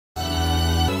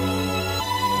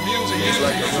is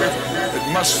like a river. It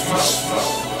must flow.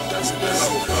 Does it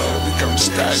flow? It becomes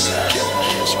stagnant.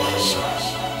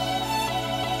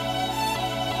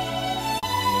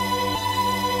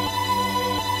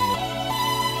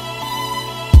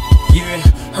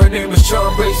 Her name is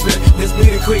Bracelet. This be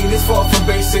the queen, is far from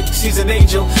basic. She's an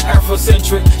angel,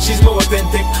 Afrocentric. She's more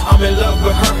authentic. I'm in love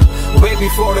with her. Way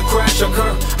before the crash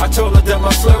occurred, I told her that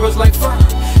my slur was like fur,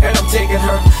 and I'm taking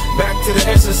her back to the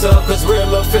essence of, cause real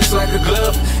love fits like a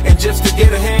glove. And just to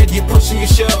get ahead, you push and you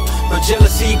shove, but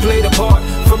jealousy played a part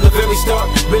from the very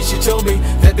start. Bitch, you told me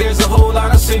that there's a whole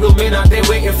lot of single men out there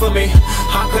waiting for me.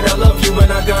 How could I love you when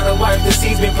I got a wife, the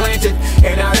seed's been planted,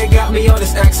 and now they got me on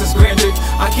this access granted.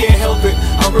 I can't help it,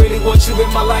 I really want you in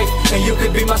my life, and you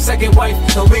could be my second wife,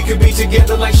 and we could be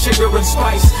together like sugar and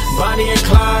spice. Bonnie and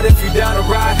Clyde if you down to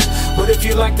ride, but if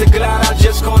you like to glide, I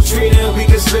just call Trina and we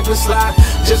can slip and slide.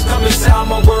 Just come inside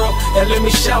my world and let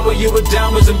me shower you with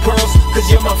diamonds and pearls, cause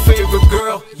you're my favorite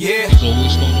girl, yeah. She's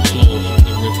always gonna flow from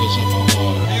the rivers of my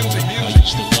heart. I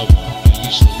used to love her, I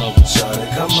used to love her.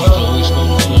 She's always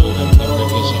gonna flow from the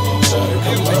rivers of my heart.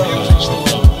 I used to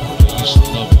love her, I used to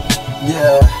love her.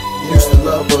 Yeah, used to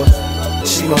love her.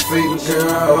 She my favorite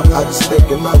girl, I just think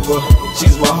and love her.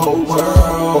 She's my whole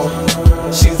world.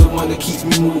 She's the one that keeps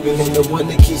me moving, and the one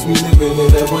that keeps me living,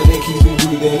 and the one that keeps me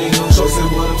breathing. Ain't no choice in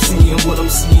what I'm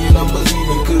seeing, I'm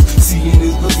believing. Cause seeing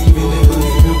is believing, and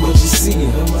believing what you're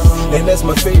seeing. And that's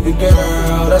my favorite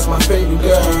girl, that's my favorite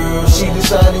girl. She the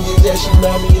shiniest, yeah, she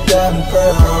remind me of diamond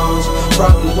pearls.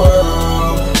 Rock the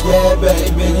world, yeah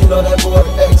baby, you know that boy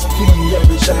XP,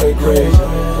 everything crazy.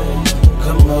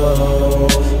 Come on,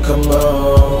 come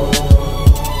on,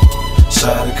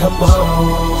 shawty, come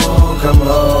on, come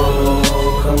on,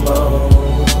 come on.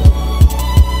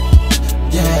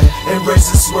 Yeah, embrace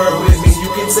this world with me. You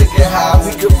can take it high,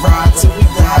 we can ride till we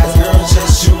die. Girl,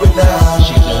 just you and I.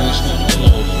 She's always gonna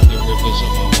flow from the rivers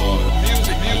of my heart.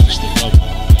 I used to love her,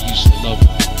 I used to love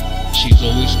her. She's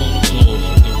always gonna flow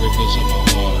from the rivers of my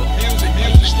heart. I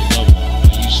used to love her,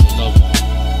 I used to love her.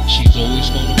 She's always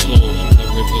gonna flow from the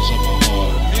rivers of my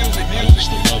heart. I used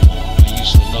to love her, I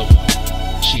used to love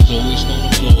her. She's always gonna